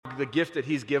the gift that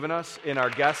he's given us in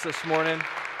our guests this morning.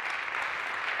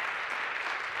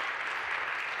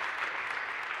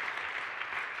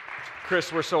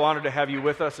 Chris, we're so honored to have you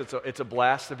with us. It's a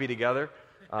blast to be together.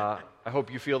 I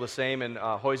hope you feel the same. And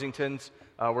Hoisingtons,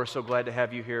 we're so glad to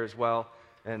have you here as well.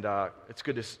 And it's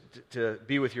good to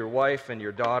be with your wife and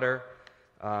your daughter.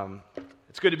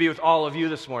 It's good to be with all of you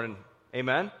this morning.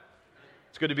 Amen?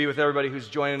 It's good to be with everybody who's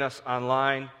joining us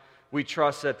online. We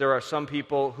trust that there are some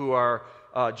people who are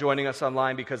joining us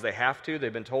online because they have to,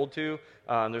 they've been told to.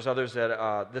 And there's others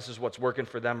that this is what's working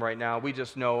for them right now. We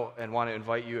just know and want to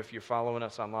invite you, if you're following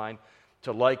us online,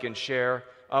 to like and share.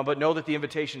 But know that the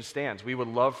invitation stands. We would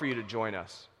love for you to join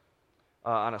us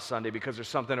on a Sunday because there's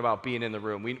something about being in the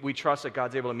room. We trust that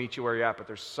God's able to meet you where you're at, but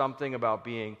there's something about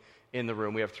being in the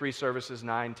room. We have 3 services,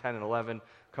 9, 10, and 11.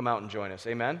 Come out and join us.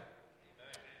 Amen?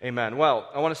 Amen. Well,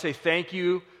 I want to say thank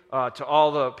you to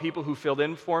all the people who filled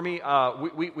in for me.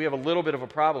 We have a little bit of a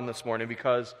problem this morning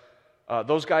because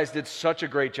those guys did such a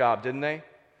great job, didn't they?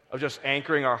 Of just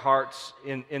anchoring our hearts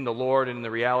in the Lord and in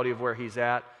the reality of where He's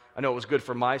at. I know it was good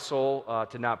for my soul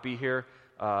to not be here.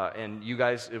 And you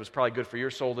guys, it was probably good for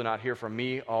your soul to not hear from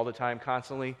me all the time,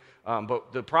 constantly.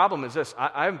 But the problem is this.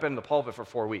 I haven't been in the pulpit for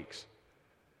 4 weeks.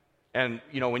 And,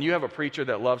 you know, when you have a preacher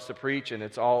that loves to preach and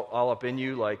it's all up in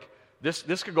you, like,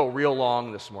 this could go real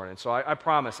long this morning. So I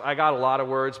promise, I got a lot of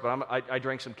words, but I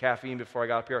drank some caffeine before I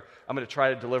got up here. I'm going to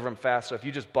try to deliver them fast. So if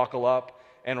you just buckle up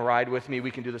and ride with me,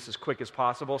 we can do this as quick as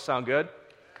possible. Sound good?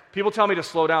 People tell me to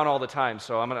slow down all the time,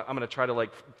 so I'm gonna try to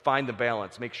find the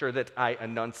balance, make sure that I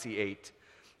enunciate,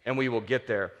 and we will get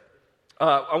there.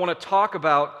 I want to talk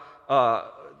about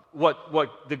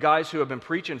what the guys who have been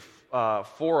preaching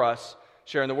for us,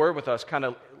 sharing the word with us, kind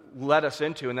of led us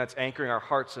into, and that's anchoring our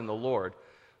hearts in the Lord.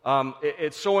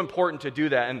 It's so important to do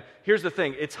that, and here's the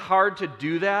thing: it's hard to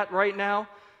do that right now.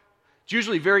 It's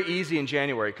usually very easy in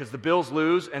January because the Bills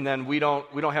lose, and then we don't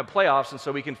have playoffs, and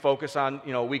so we can focus on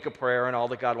a week of prayer and all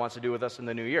that God wants to do with us in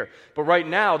the new year. But right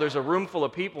now, there's a room full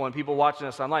of people and people watching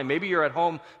us online. Maybe you're at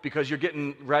home because you're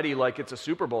getting ready like it's a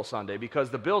Super Bowl Sunday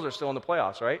because the Bills are still in the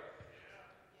playoffs, right?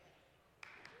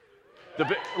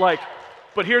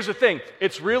 But here's the thing.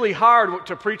 It's really hard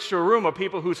to preach to a room of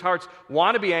people whose hearts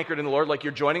want to be anchored in the Lord, like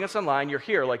you're joining us online, you're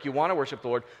here, like you want to worship the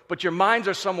Lord, but your minds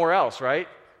are somewhere else, right?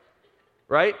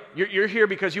 Right? You're here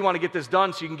because you want to get this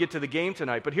done so you can get to the game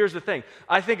tonight. But here's the thing.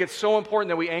 I think it's so important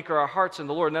that we anchor our hearts in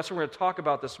the Lord, and that's what we're going to talk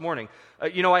about this morning.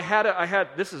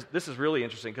 This is really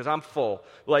interesting because I'm full.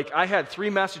 I had 3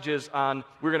 messages on,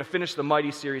 we're going to finish the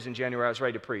Mighty series in January. I was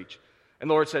ready to preach. And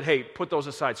the Lord said, hey, put those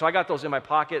aside. So I got those in my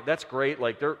pocket. That's great.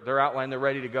 They're outlined. They're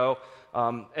ready to go.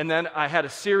 And then I had a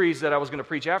series that I was going to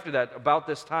preach after that about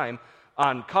this time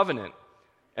on covenant.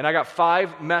 And I got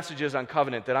 5 messages on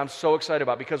covenant that I'm so excited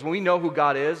about because when we know who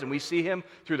God is and we see Him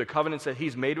through the covenants that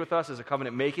He's made with us as a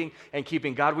covenant making and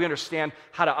keeping God, we understand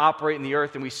how to operate in the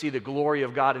earth and we see the glory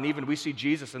of God, and even we see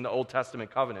Jesus in the Old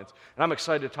Testament covenants. And I'm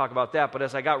excited to talk about that. But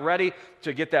as I got ready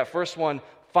to get that first one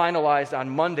finalized on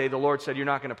Monday, the Lord said, you're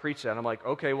not going to preach that. And I'm like,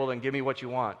 okay, well then give me what you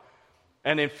want.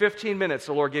 And in 15 minutes,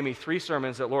 the Lord gave me 3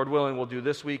 sermons that, Lord willing, we'll do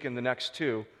this week and the next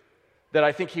 2. That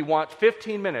I think He wants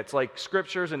 15 minutes, like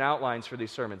scriptures and outlines for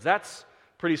these sermons. That's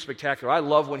pretty spectacular. I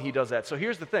love when He does that. So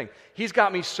here's the thing. He's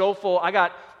got me so full. I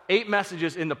got 8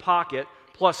 messages in the pocket,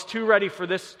 plus 3 ready for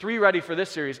this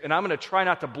series, and I'm going to try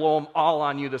not to blow them all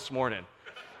on you this morning.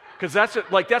 Because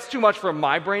that's too much for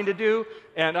my brain to do,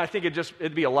 and I think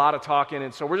it'd be a lot of talking,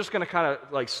 and so we're just going to kind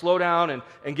of slow down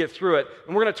and get through it.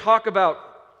 And we're going to talk about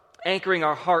anchoring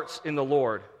our hearts in the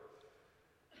Lord.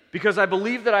 Because I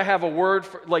believe that I have a word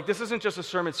this isn't just a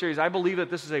sermon series. I believe that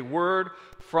this is a word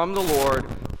from the Lord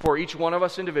for each one of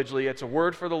us individually. It's a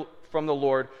word from the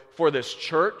Lord for this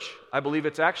church. I believe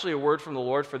it's actually a word from the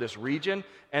Lord for this region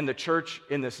and the church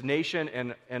in this nation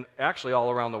and actually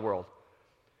all around the world.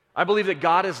 I believe that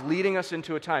God is leading us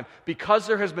into a time because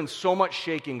there has been so much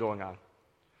shaking going on.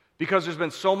 Because there's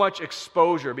been so much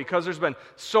exposure. Because there's been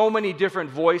so many different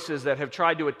voices that have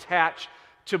tried to attach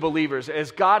to believers, as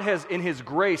God has, in His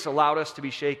grace, allowed us to be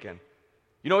shaken.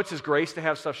 You know it's His grace to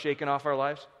have stuff shaken off our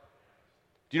lives?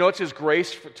 Do you know it's His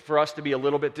grace for us to be a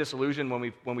little bit disillusioned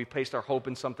when we placed our hope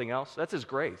in something else? That's His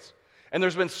grace. And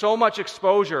there's been so much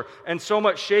exposure and so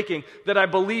much shaking that I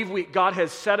believe God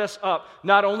has set us up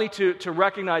not only to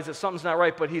recognize that something's not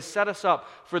right, but He's set us up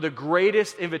for the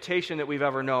greatest invitation that we've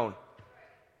ever known.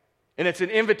 And it's an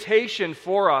invitation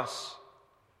for us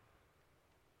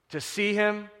to see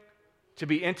Him, to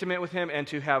be intimate with Him, and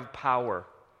to have power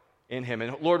in Him.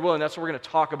 And Lord willing, that's what we're going to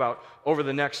talk about over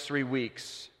the next 3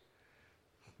 weeks.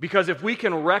 Because if we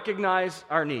can recognize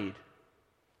our need,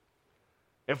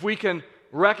 if we can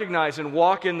recognize and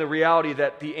walk in the reality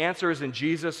that the answer is in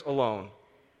Jesus alone,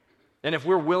 and if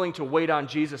we're willing to wait on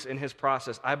Jesus in his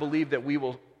process, I believe that we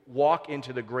will walk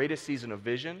into the greatest season of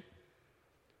vision,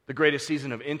 the greatest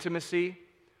season of intimacy,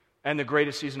 and the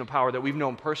greatest season of power that we've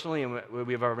known personally and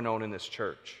we've ever known in this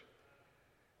church.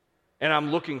 And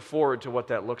I'm looking forward to what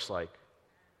that looks like.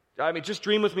 I mean, just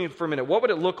dream with me for a minute. What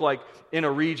would it look like in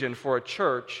a region for a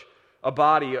church, a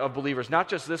body of believers, not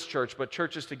just this church, but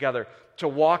churches together, to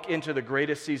walk into the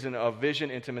greatest season of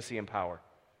vision, intimacy, and power?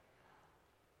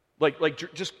 Like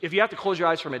just if you have to close your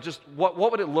eyes for a minute, just what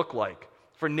would it look like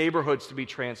for neighborhoods to be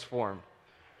transformed?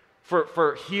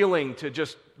 For healing to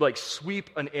just like sweep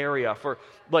an area, for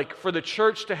the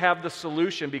church to have the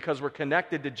solution because we're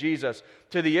connected to Jesus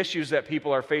to the issues that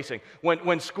people are facing.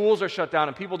 When schools are shut down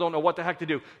and people don't know what the heck to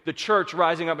do, the church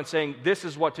rising up and saying, this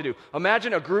is what to do.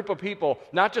 Imagine a group of people,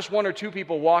 not just one or two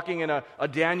people walking in a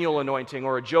Daniel anointing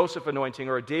or a Joseph anointing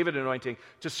or a David anointing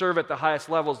to serve at the highest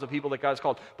levels, the people that God's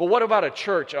called. But what about a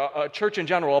church in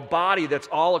general, a body that's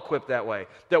all equipped that way,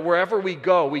 that wherever we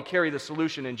go, we carry the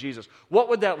solution in Jesus? What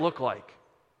would that look like?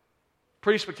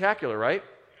 Pretty spectacular, right?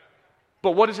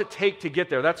 But what does it take to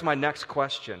get there? That's my next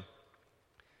question.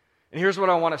 And here's what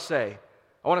I want to say.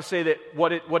 I want to say that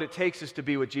what it takes is to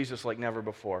be with Jesus like never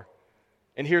before.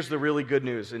 And here's the really good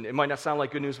news. And it might not sound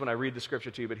like good news when I read the scripture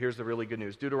to you, but here's the really good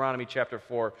news. Deuteronomy chapter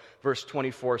 4, verse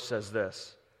 24 says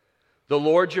this: "The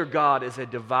Lord your God is a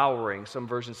devouring," some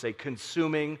versions say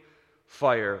consuming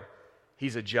fire.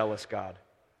 He's a jealous God.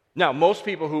 Now, most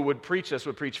people who would preach this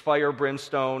would preach fire,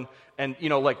 brimstone, and,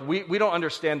 we don't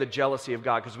understand the jealousy of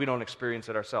God because we don't experience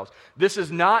it ourselves. This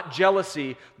is not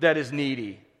jealousy that is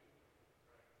needy.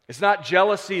 It's not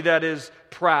jealousy that is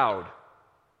proud,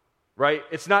 right?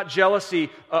 It's not jealousy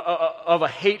of a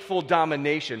hateful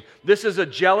domination. This is a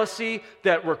jealousy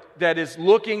that is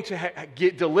looking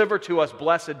to deliver to us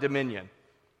blessed dominion.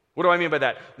 What do I mean by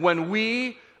that? When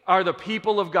we are the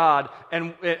people of God,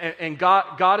 and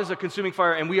God is a consuming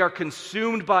fire, and we are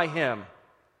consumed by him,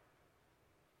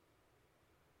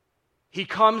 he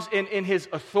comes in his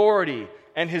authority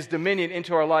and his dominion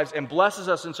into our lives and blesses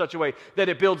us in such a way that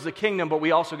it builds the kingdom, but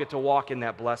we also get to walk in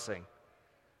that blessing.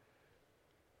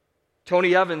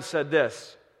 Tony Evans said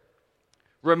this: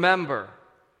 "Remember,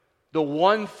 the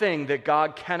one thing that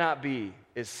God cannot be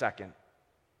is second.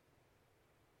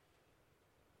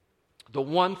 The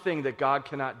one thing that God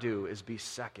cannot do is be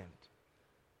second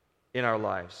in our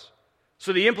lives."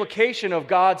 So the implication of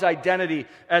God's identity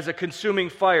as a consuming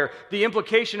fire, the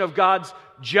implication of God's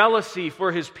jealousy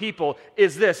for his people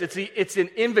is this: it's an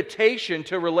invitation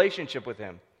to relationship with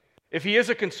him. If he is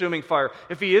a consuming fire,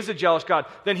 if he is a jealous God,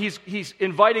 then he's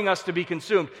inviting us to be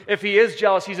consumed. If he is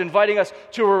jealous, he's inviting us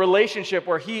to a relationship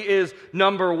where he is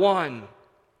number one.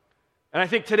 And I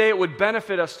think today it would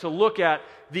benefit us to look at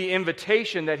the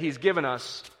invitation that he's given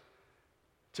us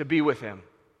to be with him.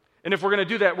 And if we're going to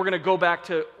do that, we're going to go back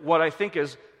to what I think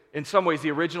is, in some ways,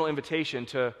 the original invitation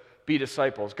to be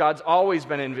disciples. God's always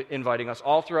been inviting us.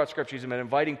 All throughout Scripture, he's been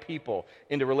inviting people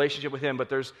into relationship with him, but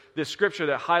there's this Scripture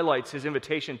that highlights his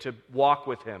invitation to walk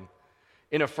with him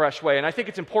in a fresh way. And I think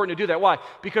it's important to do that. Why?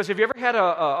 Because have you ever had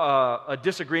a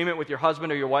disagreement with your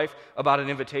husband or your wife about an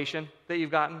invitation that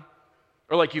you've gotten?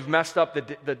 Or like you've messed up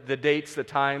the dates, the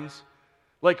times?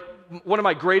 Like, one of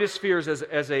my greatest fears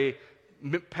as a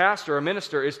pastor or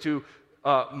minister is to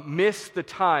miss the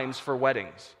times for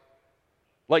weddings.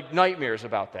 Like nightmares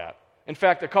about that. In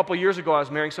fact, a couple years ago, I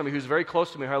was marrying somebody who's very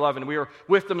close to me, who I love, and we were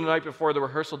with them the night before the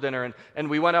rehearsal dinner, and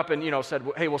we went up and, said,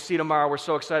 "Hey, we'll see you tomorrow. We're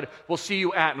so excited. We'll see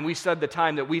you at," and we said the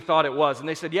time that we thought it was. And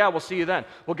they said, "Yeah, we'll see you then."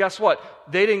 Well, guess what?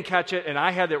 They didn't catch it, and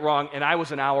I had it wrong, and I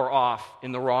was an hour off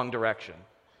in the wrong direction.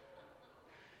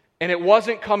 And it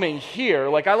wasn't coming here.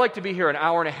 Like, I like to be here an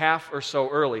hour and a half or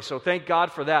so early. So thank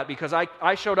God for that, because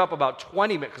I showed up about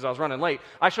 20 minutes, because I was running late.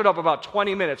 I showed up about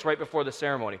 20 minutes right before the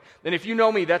ceremony. And if you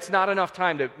know me, that's not enough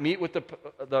time to meet with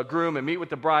the groom and meet with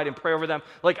the bride and pray over them.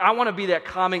 Like, I want to be that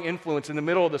calming influence in the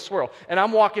middle of the swirl. And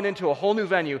I'm walking into a whole new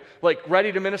venue, like,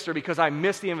 ready to minister because I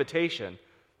missed the invitation.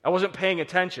 I wasn't paying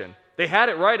attention. They had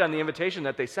it right on the invitation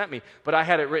that they sent me, but I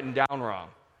had it written down wrong.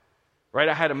 Right?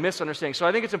 I had a misunderstanding. So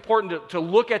I think it's important to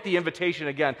look at the invitation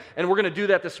again, and we're going to do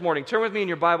that this morning. Turn with me in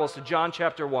your Bibles to John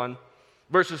chapter 1,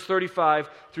 verses 35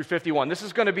 through 51. This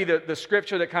is going to be the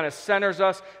scripture that kind of centers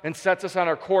us and sets us on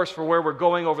our course for where we're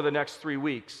going over the next 3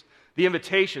 weeks. The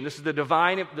invitation. This is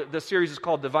the series is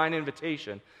called Divine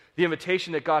Invitation. The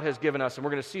invitation that God has given us, and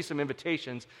we're going to see some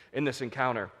invitations in this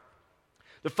encounter.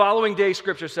 The following day,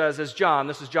 scripture says, as John,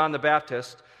 this is John the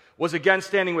Baptist, was again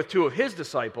standing with two of his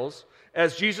disciples,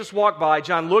 as Jesus walked by,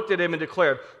 John looked at him and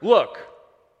declared, "Look."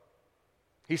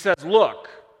 He says, "Look."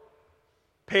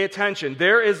 Pay attention.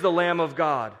 There is the Lamb of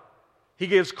God. He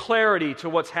gives clarity to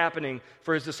what's happening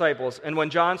for his disciples. And when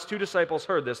John's 2 disciples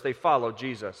heard this, they followed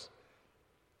Jesus.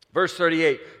 Verse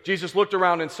 38, Jesus looked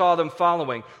around and saw them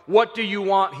following. What do you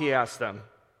want? He asked them.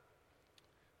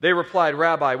 They replied,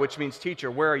 Rabbi, which means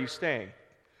teacher, where are you staying?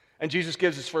 And Jesus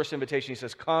gives his first invitation. He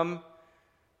says, come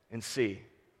and see.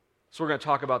 So we're going to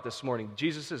talk about this morning.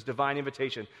 Jesus' divine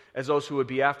invitation as those who would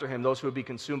be after him, those who would be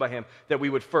consumed by him, that we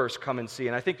would first come and see.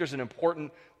 And I think there's an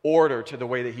important order to the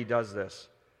way that he does this.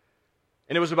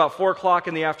 And it was about 4 o'clock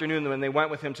in the afternoon when they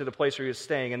went with him to the place where he was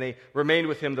staying, and they remained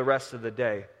with him the rest of the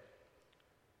day.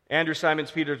 Andrew, Simon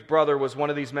Peter's brother, was one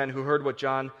of these men who heard what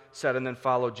John said and then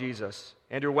followed Jesus.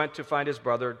 Andrew went to find his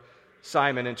brother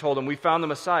Simon and told him, we found the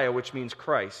Messiah, which means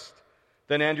Christ.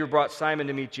 Then Andrew brought Simon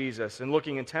to meet Jesus, and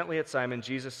looking intently at Simon,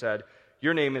 Jesus said,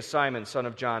 your name is Simon, son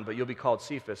of John, but you'll be called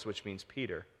Cephas, which means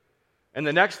Peter. And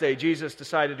the next day, Jesus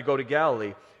decided to go to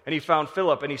Galilee, and he found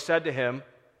Philip, and he said to him,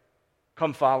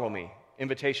 come follow me.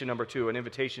 Invitation number 2, an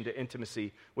invitation to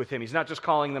intimacy with him. He's not just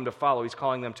calling them to follow, he's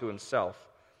calling them to himself.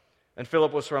 And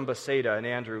Philip was from Bethsaida, and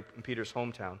Andrew in Peter's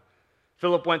hometown.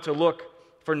 Philip went to look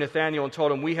for Nathanael and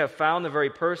told him, we have found the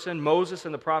very person Moses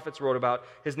and the prophets wrote about.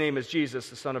 His name is Jesus,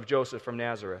 the son of Joseph from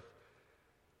Nazareth.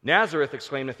 Nazareth,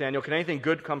 exclaimed Nathanael, can anything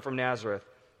good come from Nazareth?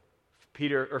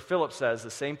 Philip says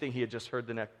the same thing he had just heard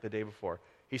the day before.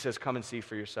 He says, come and see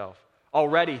for yourself.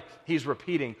 Already, he's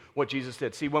repeating what Jesus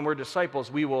did. See, when we're disciples,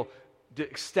 we will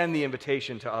extend the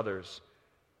invitation to others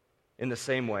in the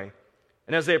same way.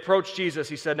 And as they approached Jesus,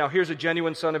 he said, now here's a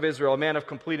genuine son of Israel, a man of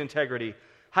complete integrity.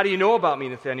 How do you know about me?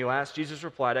 Nathanael asked. Jesus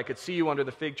replied, I could see you under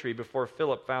the fig tree before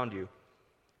Philip found you.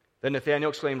 Then Nathanael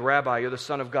exclaimed, Rabbi, you're the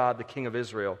Son of God, the King of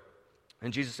Israel.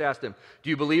 And Jesus asked him, do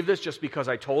you believe this just because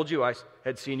I told you I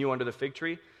had seen you under the fig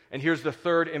tree? And here's the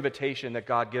third invitation that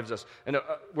God gives us. And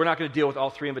we're not going to deal with all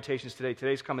 3 invitations today.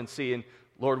 Today's come and see, and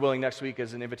Lord willing, next week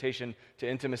is an invitation to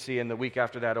intimacy, and the week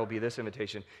after that will be this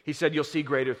invitation. He said, you'll see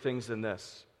greater things than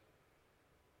this.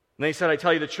 And then he said, I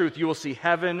tell you the truth, you will see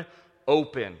heaven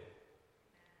open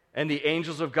and the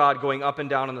angels of God going up and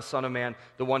down on the Son of Man,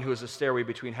 the one who is a stairway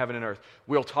between heaven and earth.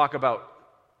 We'll talk about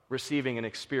receiving and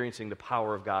experiencing the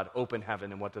power of God, open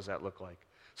heaven, and what does that look like.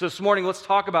 So this morning, let's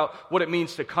talk about what it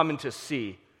means to come and to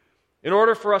see. In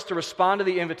order for us to respond to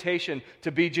the invitation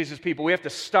to be Jesus' people, we have to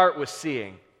start with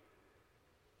seeing.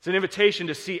 It's an invitation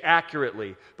to see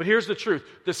accurately. But here's the truth.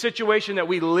 The situation that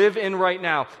we live in right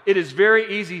now, it is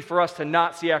very easy for us to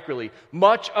not see accurately.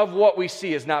 Much of what we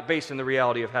see is not based in the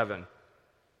reality of heaven.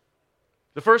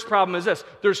 The first problem is this.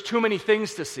 There's too many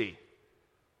things to see.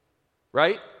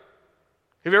 Right?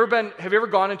 Have you ever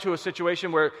gone into a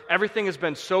situation where everything has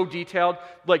been so detailed,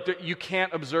 like you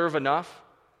can't observe enough?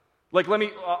 Like,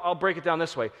 I'll break it down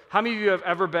this way. How many of you have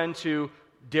ever been to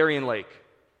Darien Lake?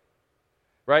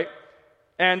 Right?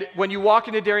 And when you walk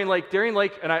into Darien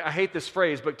Lake, and I hate this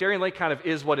phrase, but Darien Lake kind of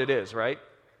is what it is, right?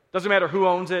 Doesn't matter who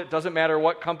owns it, doesn't matter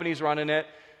what company's running it.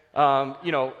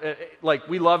 Like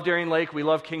we love Darien Lake, we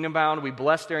love Kingdom Bound, we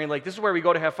bless Darien Lake. This is where we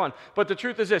go to have fun. But the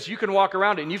truth is this, you can walk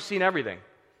around it and you've seen everything.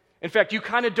 In fact, you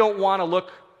kind of don't want to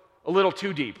look a little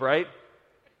too deep, right?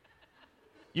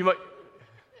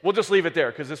 We'll just leave it there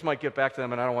because this might get back to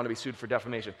them and I don't want to be sued for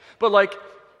defamation. But like,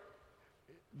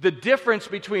 the difference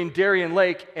between Darien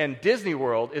Lake and Disney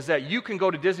World is that you can go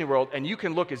to Disney World and you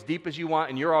can look as deep as you want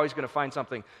and you're always going to find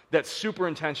something that's super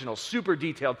intentional, super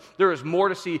detailed. There is more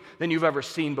to see than you've ever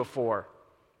seen before.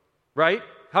 Right?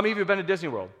 How many of you have been to Disney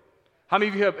World? How many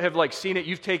of you have like seen it,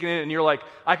 you've taken it, and you're like,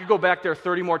 I could go back there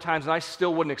 30 more times and I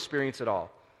still wouldn't experience it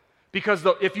all? Because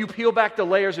if you peel back the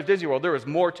layers of Disney World, there is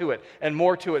more to it and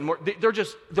more to it and more.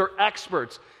 They're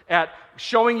experts at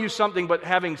showing you something but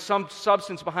having some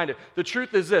substance behind it. The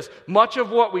truth is this, much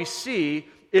of what we see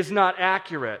is not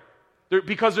accurate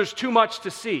because there's too much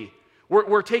to see.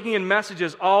 We're taking in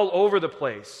messages all over the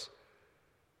place.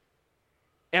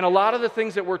 And a lot of the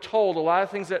things that we're told, a lot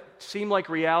of things that seem like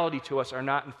reality to us are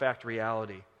not in fact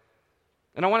reality.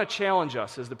 And I want to challenge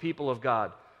us as the people of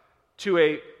God to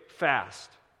a fast.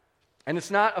 And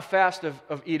it's not a fast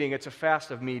of eating, it's a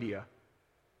fast of media.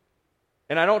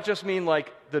 And I don't just mean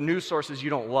like the news sources you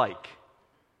don't like.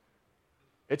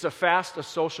 It's a fast of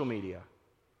social media.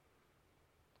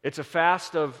 It's a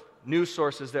fast of news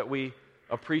sources that we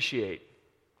appreciate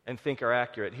and think are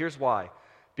accurate. Here's why.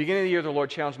 Beginning of the year, the Lord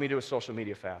challenged me to a social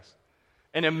media fast.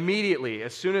 And immediately,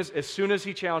 as soon as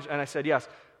He challenged, and I said yes,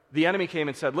 the enemy came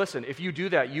and said, listen, if you do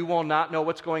that, you will not know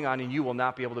what's going on and you will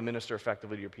not be able to minister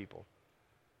effectively to your people.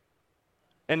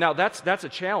 And now that's a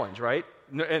challenge, right?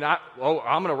 And I'm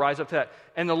going to rise up to that.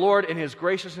 And the Lord, in His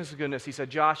graciousness and goodness, He said,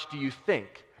 Josh, do you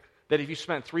think that if you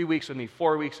spent 3 weeks with me,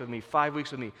 4 weeks with me, 5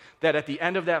 weeks with me, that at the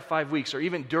end of that 5 weeks, or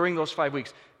even during those 5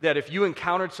 weeks, that if you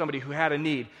encountered somebody who had a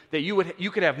need, that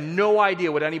you could have no idea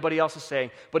what anybody else is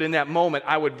saying, but in that moment,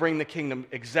 I would bring the kingdom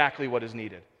exactly what is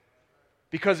needed.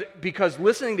 Because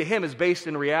listening to him is based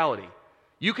in reality.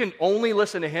 You can only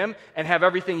listen to him and have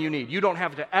everything you need. You don't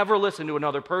have to ever listen to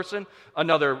another person,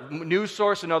 another news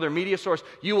source, another media source.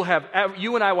 You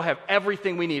and I will have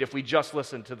everything we need if we just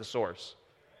listen to the source.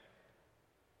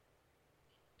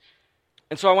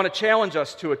 And so I want to challenge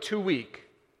us to a 2-week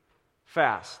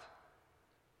fast,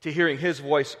 to hearing his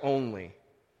voice only.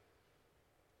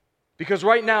 Because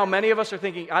right now, many of us are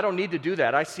thinking, I don't need to do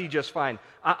that. I see just fine.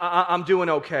 I'm doing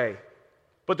okay.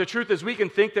 But the truth is, we can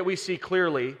think that we see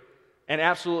clearly and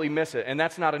absolutely miss it. And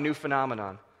that's not a new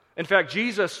phenomenon. In fact,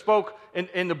 Jesus spoke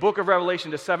in the book of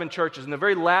Revelation to 7 churches, and the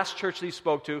very last church that he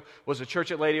spoke to was the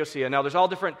church at Laodicea. Now, there's all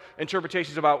different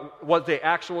interpretations about what the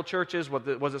actual church is.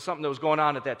 Was it something that was going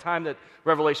on at that time that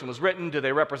Revelation was written? Do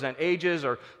they represent ages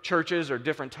or churches or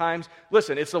different times?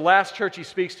 Listen, it's the last church he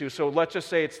speaks to, so let's just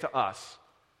say it's to us.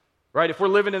 Right? If we're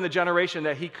living in the generation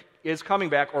that he is coming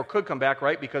back or could come back,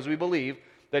 right, because we believe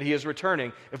that he is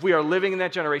returning, if we are living in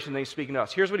that generation, then he's speaking to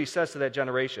us. Here's what he says to that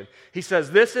generation. He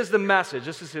says, this is the message.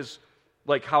 This is his,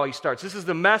 how he starts. This is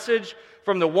the message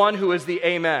from the one who is the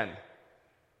Amen,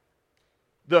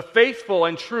 the faithful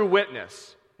and true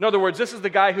witness. In other words, this is the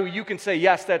guy who you can say,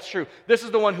 yes, that's true. This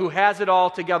is the one who has it all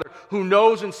together, who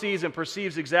knows and sees and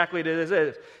perceives exactly what it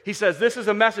is. He says, this is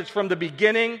a message from the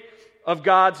beginning of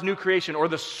God's new creation, or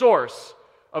the source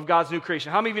of God's new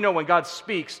creation. How many of you know when God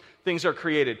speaks, things are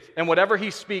created? And whatever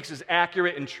he speaks is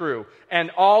accurate and true.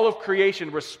 And all of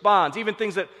creation responds, even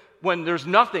things that when there's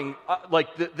nothing,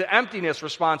 the emptiness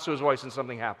responds to his voice and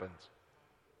something happens.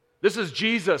 This is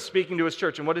Jesus speaking to his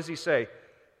church. And what does he say?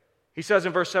 He says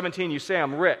in verse 17, you say,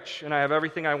 I'm rich and I have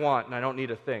everything I want and I don't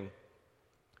need a thing.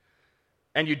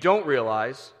 And you don't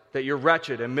realize that you're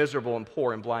wretched and miserable and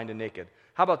poor and blind and naked.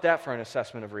 How about that for an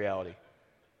assessment of reality?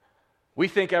 We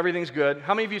think everything's good.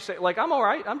 How many of you say, I'm all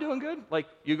right, I'm doing good?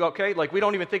 You go, okay? We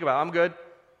don't even think about it, I'm good.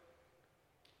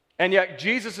 And yet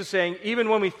Jesus is saying, even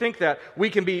when we think that, we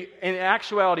can be, in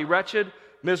actuality, wretched,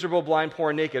 miserable, blind,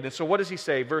 poor, and naked. And so what does he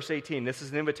say? Verse 18, this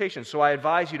is an invitation. So I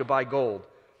advise you to buy gold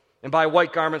and buy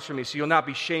white garments from me so you'll not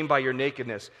be shamed by your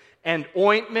nakedness, and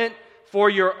ointment for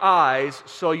your eyes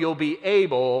so you'll be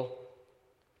able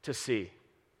to see.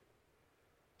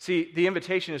 See, the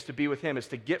invitation is to be with him, is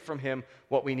to get from him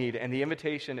what we need. And the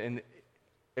invitation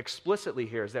explicitly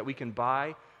here is that we can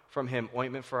buy from him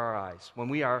ointment for our eyes. When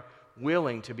we are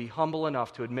willing to be humble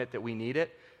enough to admit that we need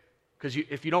it, because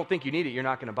if you don't think you need it, you're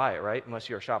not going to buy it, right? Unless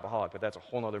you're a shopaholic, but that's a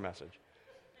whole other message.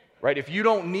 Right? If you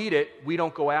don't need it, we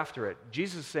don't go after it.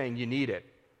 Jesus is saying, you need it.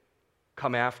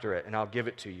 Come after it, and I'll give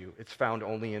it to you. It's found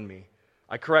only in me.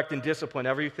 I correct and discipline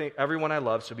everyone I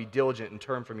love, so be diligent and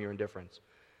turn from your indifference.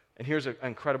 And here's an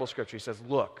incredible scripture. He says,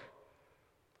 look,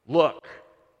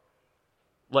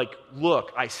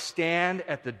 I stand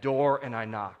at the door and I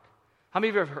knock. How many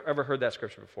of you have ever heard that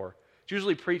scripture before? It's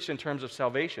usually preached in terms of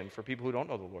salvation for people who don't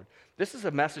know the Lord. This is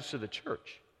a message to the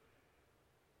church.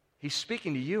 He's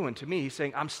speaking to you and to me. He's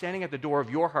saying, I'm standing at the door of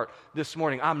your heart this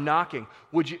morning. I'm knocking.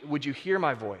 Would you hear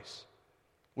my voice?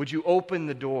 Would you open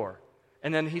the door?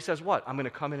 And then he says, what? I'm going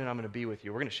to come in and I'm going to be with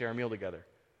you. We're going to share a meal together.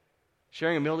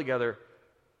 Sharing a meal together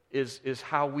is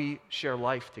how we share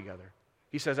life together.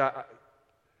 He says,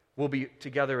 we'll be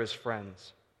together as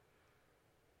friends.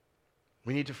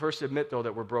 We need to first admit, though,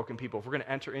 that we're broken people. If we're going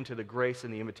to enter into the grace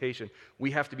and the invitation,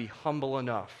 we have to be humble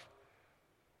enough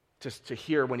to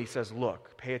hear when he says,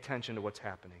 look, pay attention to what's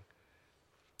happening.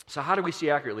 So how do we see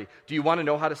accurately? Do you want to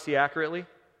know how to see accurately?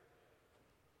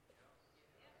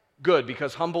 Good,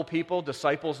 because humble people,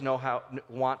 disciples,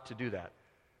 want to do that.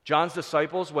 John's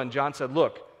disciples, when John said,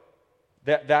 look,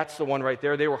 that's the one right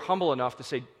there, they were humble enough to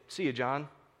say, see you, John.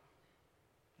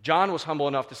 John was humble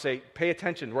enough to say, pay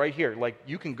attention right here.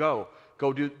 You can go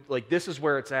do, this is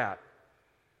where it's at.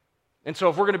 And so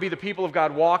if we're going to be the people of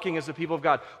God, walking as the people of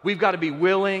God, we've got to be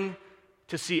willing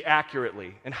to see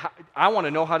accurately. And I want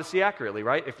to know how to see accurately,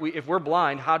 right? If we're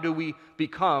blind, how do we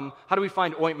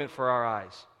find ointment for our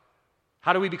eyes?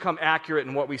 How do we become accurate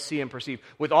in what we see and perceive?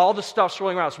 With all the stuff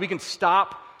swirling around, so we can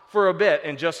stop for a bit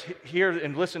and just hear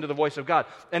and listen to the voice of God.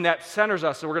 And that centers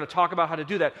us, so we're going to talk about how to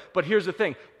do that. But here's the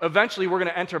thing. Eventually, we're going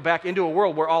to enter back into a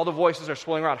world where all the voices are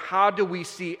swirling around. How do we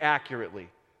see accurately?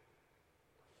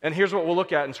 And here's what we'll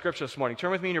look at in Scripture this morning.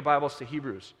 Turn with me in your Bibles to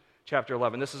Hebrews chapter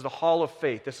 11. This is the hall of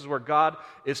faith. This is where God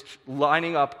is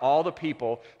lining up all the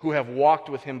people who have walked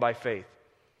with him by faith.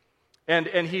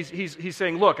 And he's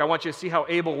saying, look, I want you to see how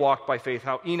Abel walked by faith,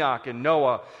 how Enoch and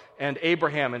Noah and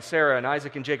Abraham and Sarah and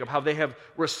Isaac and Jacob, how they have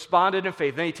responded in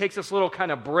faith. Then he takes this little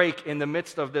kind of break in the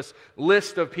midst of this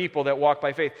list of people that walk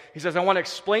by faith. He says, I want to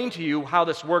explain to you how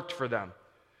this worked for them.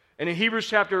 And in Hebrews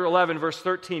chapter 11, verse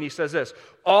 13, he says this,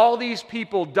 all these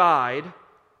people died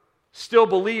still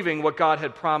believing what God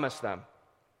had promised them.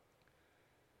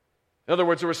 In other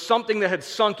words, there was something that had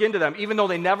sunk into them, even though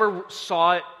they never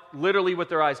saw it literally with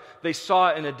their eyes. They saw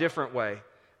it in a different way.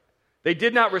 They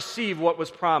did not receive what was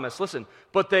promised. Listen,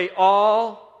 but they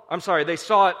saw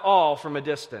it all from a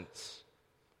distance.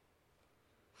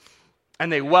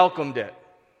 And they welcomed it.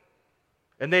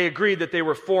 And they agreed that they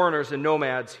were foreigners and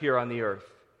nomads here on the earth.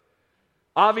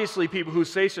 Obviously, people who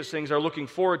say such things are looking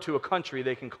forward to a country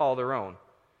they can call their own.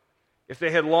 If they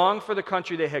had longed for the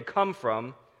country they had come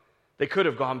from, they could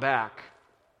have gone back.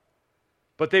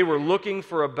 But they were looking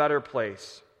for a better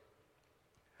place,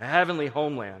 a heavenly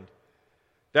homeland.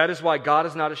 That is why God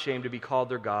is not ashamed to be called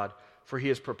their God, for he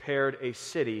has prepared a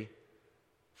city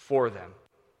for them.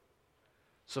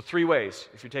 So 3 ways.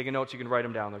 If you're taking notes, you can write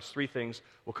them down. There's 3 things.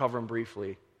 We'll cover them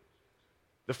briefly.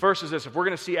 The first is this. If we're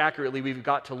going to see accurately, we've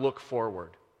got to look forward.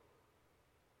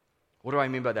 What do I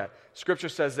mean by that? Scripture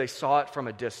says they saw it from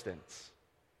a distance.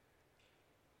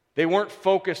 They weren't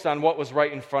focused on what was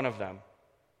right in front of them.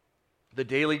 The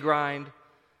daily grind,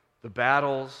 the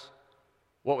battles,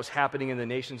 what was happening in the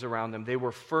nations around them. They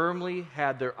were firmly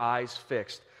had their eyes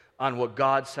fixed on what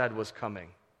God said was coming.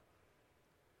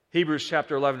 Hebrews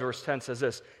chapter 11, verse 10 says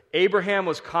this, Abraham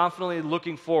was confidently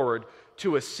looking forward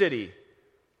to a city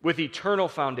with eternal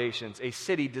foundations, a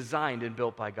city designed and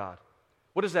built by God.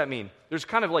 What does that mean? There's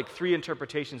kind of like 3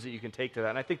 interpretations that you can take to that,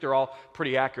 and I think they're all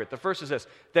pretty accurate. The first is this,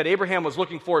 that Abraham was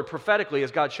looking forward prophetically,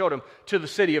 as God showed him, to the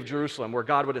city of Jerusalem, where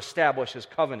God would establish his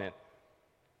covenant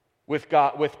with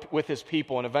God, with his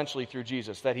people, and eventually through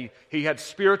Jesus, that he had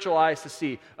spiritual eyes to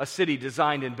see a city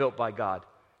designed and built by God.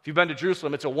 If you've been to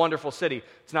Jerusalem, it's a wonderful city.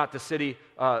 It's not the city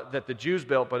that the Jews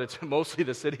built, but it's mostly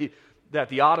the city that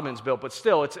the Ottomans built. But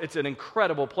still, it's an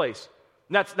incredible place.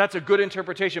 And that's a good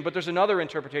interpretation, but there's another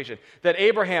interpretation, that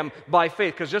Abraham, by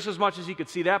faith, because just as much as he could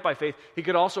see that by faith, he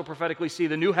could also prophetically see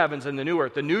the new heavens and the new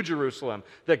earth, the new Jerusalem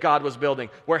that God was building,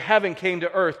 where heaven came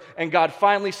to earth, and God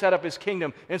finally set up his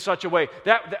kingdom in such a way.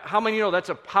 How many know that's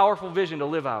a powerful vision to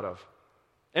live out of?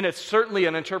 And it's certainly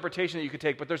an interpretation that you could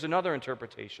take, but there's another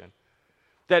interpretation.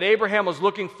 That Abraham was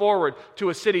looking forward to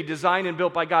a city designed and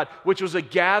built by God, which was a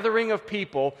gathering of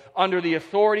people under the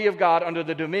authority of God, under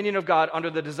the dominion of God, under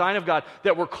the design of God,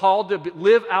 that were called to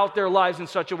live out their lives in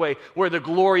such a way where the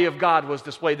glory of God was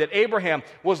displayed. That Abraham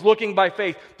was looking by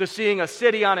faith to seeing a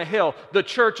city on a hill, the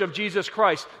church of Jesus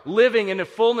Christ, living in the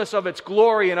fullness of its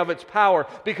glory and of its power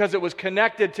because it was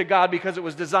connected to God, because it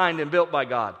was designed and built by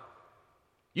God.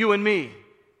 You and me.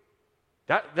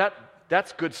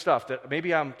 That's good stuff. That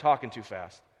maybe I'm talking too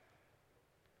fast.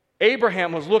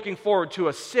 Abraham was looking forward to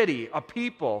a city, a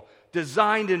people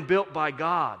designed and built by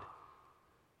God.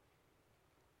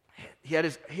 He had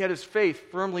his faith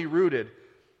firmly rooted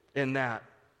in that.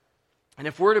 And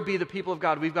if we're to be the people of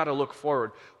God, we've got to look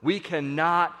forward. We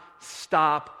cannot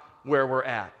stop where we're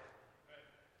at.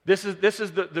 This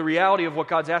is the reality of what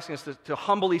God's asking us to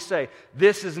humbly say,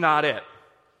 this is not it.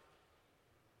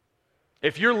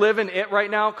 If you're living it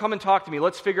right now, come and talk to me.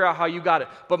 Let's figure out how you got it.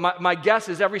 But my guess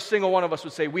is every single one of us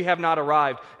would say we have not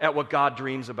arrived at what God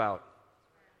dreams about.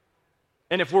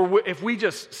 And if we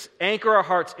just anchor our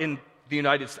hearts in the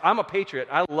United States, I'm a patriot.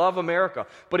 I love America.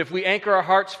 But if we anchor our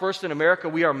hearts first in America,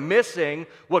 we are missing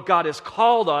what God has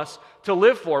called us to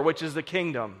live for, which is the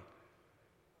kingdom.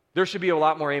 There should be a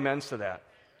lot more amens to that.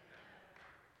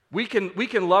 We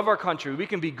can love our country, we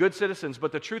can be good citizens,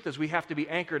 but the truth is we have to be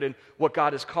anchored in what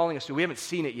God is calling us to. We haven't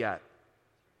seen it yet.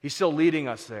 He's still leading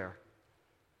us there.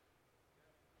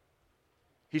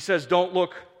 He says,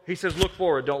 look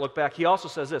forward, don't look back. He also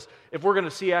says this, if we're going to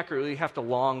see accurately, you have to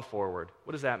long forward.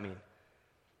 What does that mean?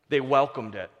 They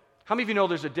welcomed it. How many of you know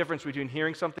there's a difference between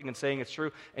hearing something and saying it's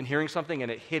true, and hearing something and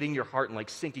it hitting your heart and like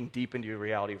sinking deep into your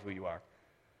reality of who you are?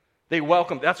 They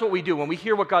welcome. That's what we do. When we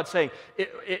hear what God's saying,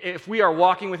 if we are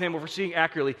walking with Him, if we're seeing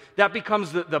accurately, that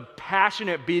becomes the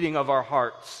passionate beating of our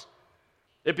hearts.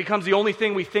 It becomes the only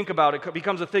thing we think about. It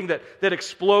becomes a thing that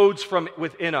explodes from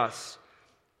within us.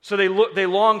 So they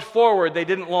longed forward. They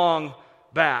didn't long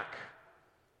back.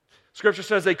 Scripture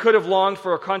says they could have longed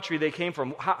for a country they came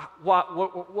from.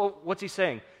 What's he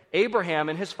saying? Abraham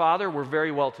and his father were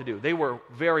very well-to-do. They were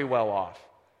very well off.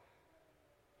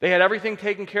 They had everything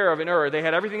taken care of in Ur. They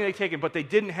had everything they'd taken, but they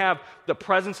didn't have the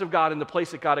presence of God in the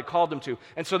place that God had called them to.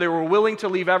 And so they were willing to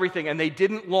leave everything, and they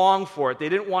didn't long for it. They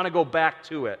didn't want to go back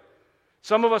to it.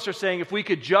 Some of us are saying, if we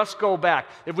could just go back,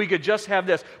 if we could just have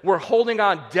this, we're holding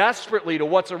on desperately to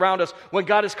what's around us when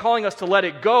God is calling us to let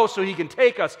it go so He can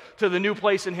take us to the new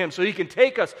place in Him, so He can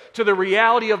take us to the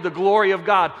reality of the glory of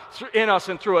God in us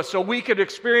and through us, so we could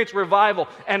experience revival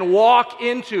and walk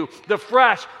into the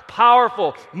fresh,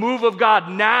 powerful move of God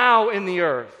now in the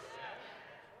earth.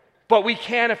 But we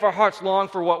can if our hearts long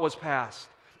for what was past.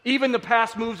 Even the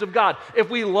past moves of God. If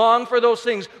we long for those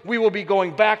things, we will be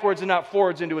going backwards and not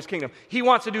forwards into His kingdom. He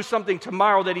wants to do something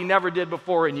tomorrow that He never did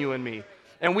before in you and me.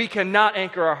 And we cannot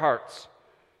anchor our hearts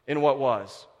in what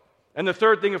was. And the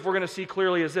third thing, if we're going to see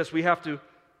clearly, is this. We have to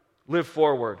live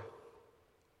forward.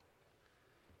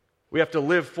 We have to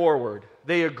live forward.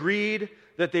 They agreed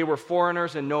that they were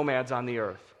foreigners and nomads on the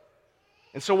earth.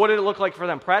 And so what did it look like for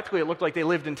them? Practically, it looked like they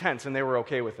lived in tents and they were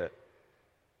okay with it.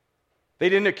 They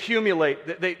didn't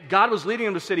accumulate. God was leading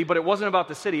them to the city, but it wasn't about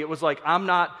the city. It was like, I'm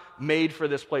not made for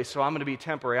this place, so I'm going to be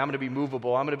temporary. I'm going to be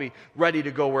movable. I'm going to be ready to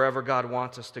go wherever God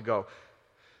wants us to go.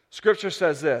 Scripture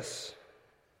says this.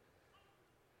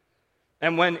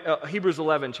 And when, Hebrews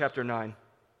chapter 9,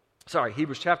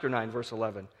 verse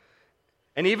 11.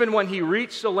 And even when he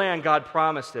reached the land God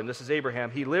promised him, this is Abraham,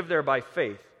 he lived there by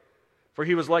faith, for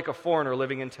he was like a foreigner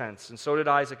living in tents, and so did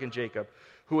Isaac and Jacob,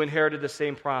 who inherited the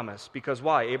same promise. Because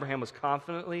why? Abraham was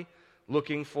confidently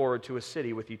looking forward to a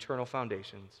city with eternal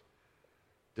foundations,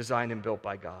 designed and built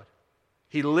by God.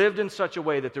 He lived in such a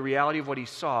way that the reality of what he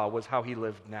saw was how he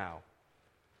lived now.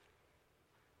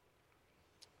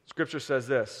 Scripture says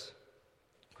this.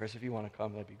 Chris, if you want to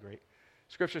come, that'd be great.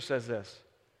 Scripture says this.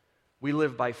 We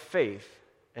live by faith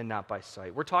and not by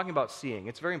sight. We're talking about seeing.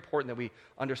 It's very important that we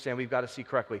understand we've got to see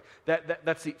correctly.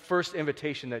 That's the first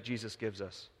invitation that Jesus gives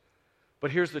us. But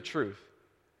here's the truth.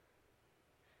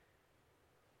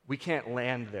 We can't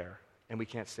land there, and we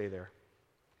can't stay there.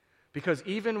 Because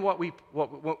even when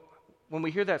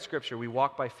we hear that scripture, we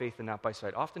walk by faith and not by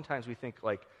sight. Oftentimes we think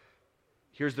like,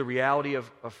 here's the reality of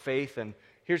faith, and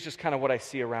here's just kind of what I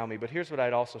see around me. But here's what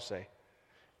I'd also say.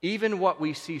 Even what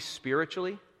we see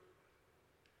spiritually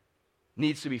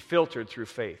needs to be filtered through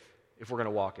faith if we're going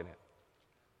to walk in it.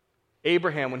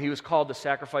 Abraham, when he was called to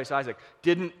sacrifice Isaac,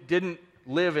 didn't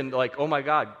live in like, oh my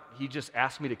God, he just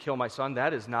asked me to kill my son.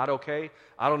 That is not okay.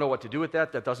 I don't know what to do with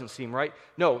that. That doesn't seem right.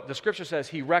 No, the scripture says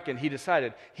he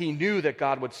decided, he knew that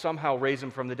God would somehow raise him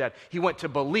from the dead. He went to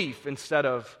belief instead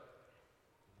of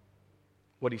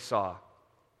what he saw.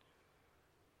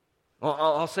 Well,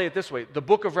 I'll say it this way. The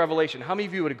book of Revelation, how many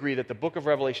of you would agree that the book of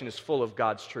Revelation is full of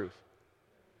God's truth?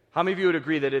 How many of you would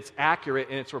agree that it's accurate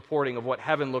in its reporting of what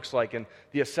heaven looks like and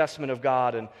the assessment of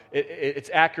God, and it's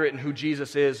accurate in who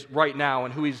Jesus is right now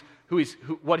and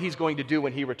what He's going to do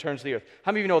when He returns to the earth?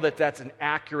 How many of you know that that's an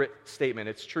accurate statement?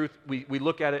 It's truth. We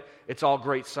look at it, it's all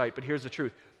great sight, but here's the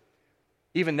truth.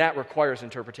 Even that requires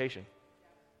interpretation.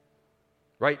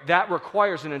 Right? That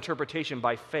requires an interpretation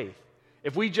by faith.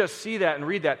 If we just see that and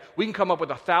read that, we can come up with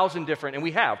 1,000 different, and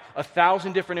we have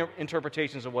 1,000 different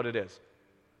interpretations of what it is.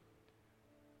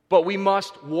 But we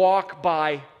must walk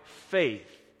by faith.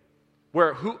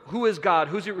 Where who is God?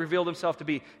 Who's He revealed Himself to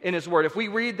be in His Word? If we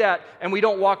read that and we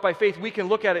don't walk by faith, we can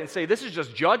look at it and say, this is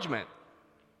just judgment.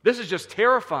 This is just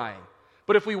terrifying.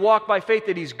 But if we walk by faith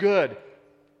that He's good,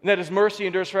 and that His mercy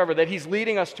endures forever, that He's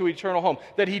leading us to eternal home,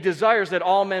 that He desires that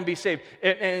all men be saved,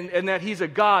 and that He's a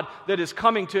God that is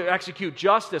coming to execute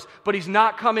justice, but He's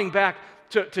not coming back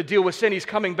to deal with sin. He's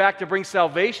coming back to bring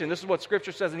salvation. This is what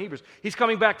Scripture says in Hebrews. He's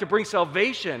coming back to bring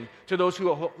salvation to those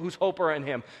whose hope are in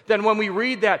Him. Then when we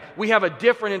read that, we have a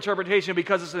different interpretation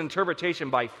because it's an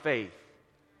interpretation by faith.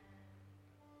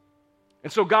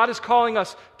 And so God is calling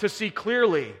us to see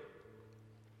clearly,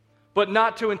 but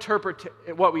not to interpret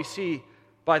what we see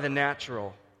by the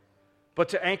natural, but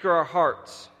to anchor our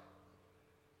hearts,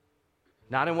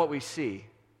 not in what we see,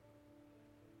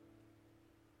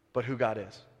 but who God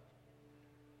is.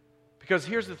 Because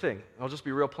here's the thing, I'll just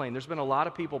be real plain. There's been a lot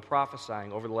of people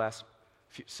prophesying over the last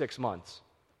 6 months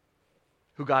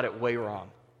who got it way wrong.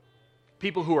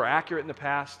 People who are accurate in the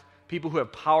past, people who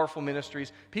have powerful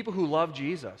ministries, people who love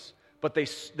Jesus, but they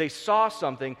saw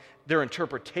something, their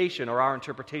interpretation or our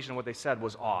interpretation of what they said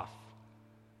was off.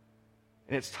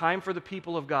 And it's time for the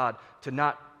people of God to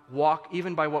not walk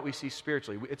even by what we see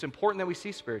spiritually. It's important that we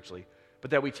see spiritually,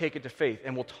 but that we take it to faith.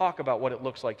 And we'll talk about what it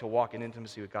looks like to walk in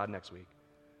intimacy with God next week.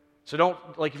 So don't,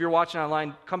 like if you're watching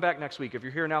online, come back next week. If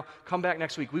you're here now, come back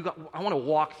next week. I want to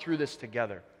walk through this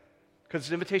together. Because it's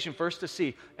an invitation first to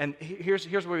see. And here's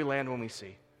where we land when we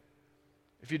see.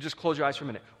 If you just close your eyes for a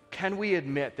minute. Can we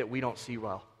admit that we don't see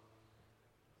well?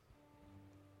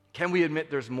 Can we admit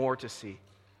there's more to see?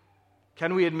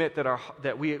 Can we admit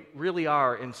that we really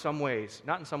are in some ways,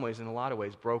 not in some ways, in a lot of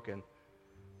ways, broken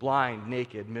blind,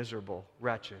 naked, miserable,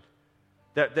 wretched.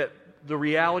 That the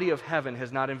reality of heaven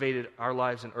has not invaded our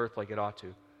lives on earth like it ought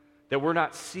to. That we're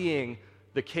not seeing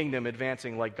the kingdom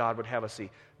advancing like God would have us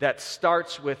see. That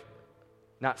starts with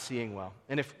not seeing well.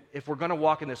 And if we're going to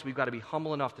walk in this, we've got to be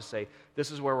humble enough to say,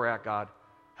 this is where we're at, God.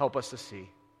 Help us to see.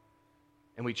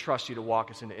 And we trust you to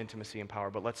walk us into intimacy and power.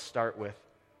 But let's start with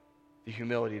the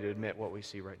humility to admit what we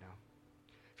see right now.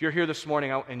 If you're here this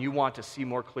morning and you want to see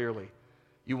more clearly,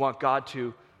 you want God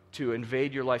to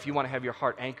invade your life, you want to have your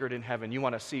heart anchored in heaven, you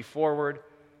want to see forward,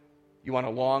 you want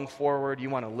to long forward, you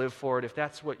want to live forward, if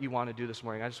that's what you want to do this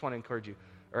morning, I just want to encourage you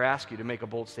or ask you to make a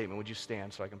bold statement. Would you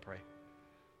stand so I can pray?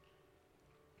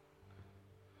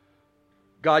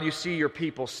 God, you see your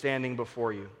people standing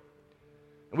before you.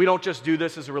 And we don't just do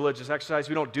this as a religious exercise.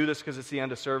 We don't do this because it's the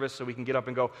end of service so we can get up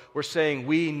and go. We're saying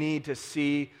we need to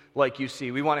see like you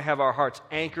see. We want to have our hearts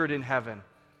anchored in heaven.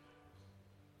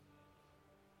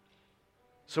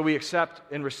 So we accept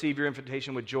and receive your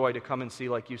invitation with joy to come and see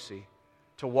like you see,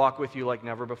 to walk with you like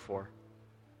never before.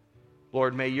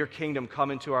 Lord, may your kingdom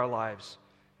come into our lives.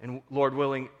 And Lord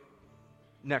willing,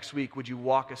 next week, would you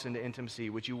walk us into intimacy?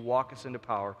 Would you walk us into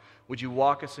power? Would you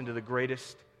walk us into the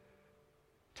greatest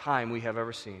time we have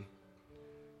ever seen?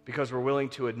 Because we're willing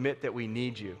to admit that we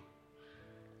need you.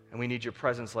 And we need your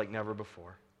presence like never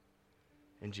before.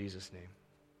 In Jesus' name,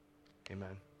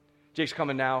 amen. Jake's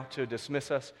coming now to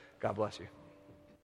dismiss us. God bless you.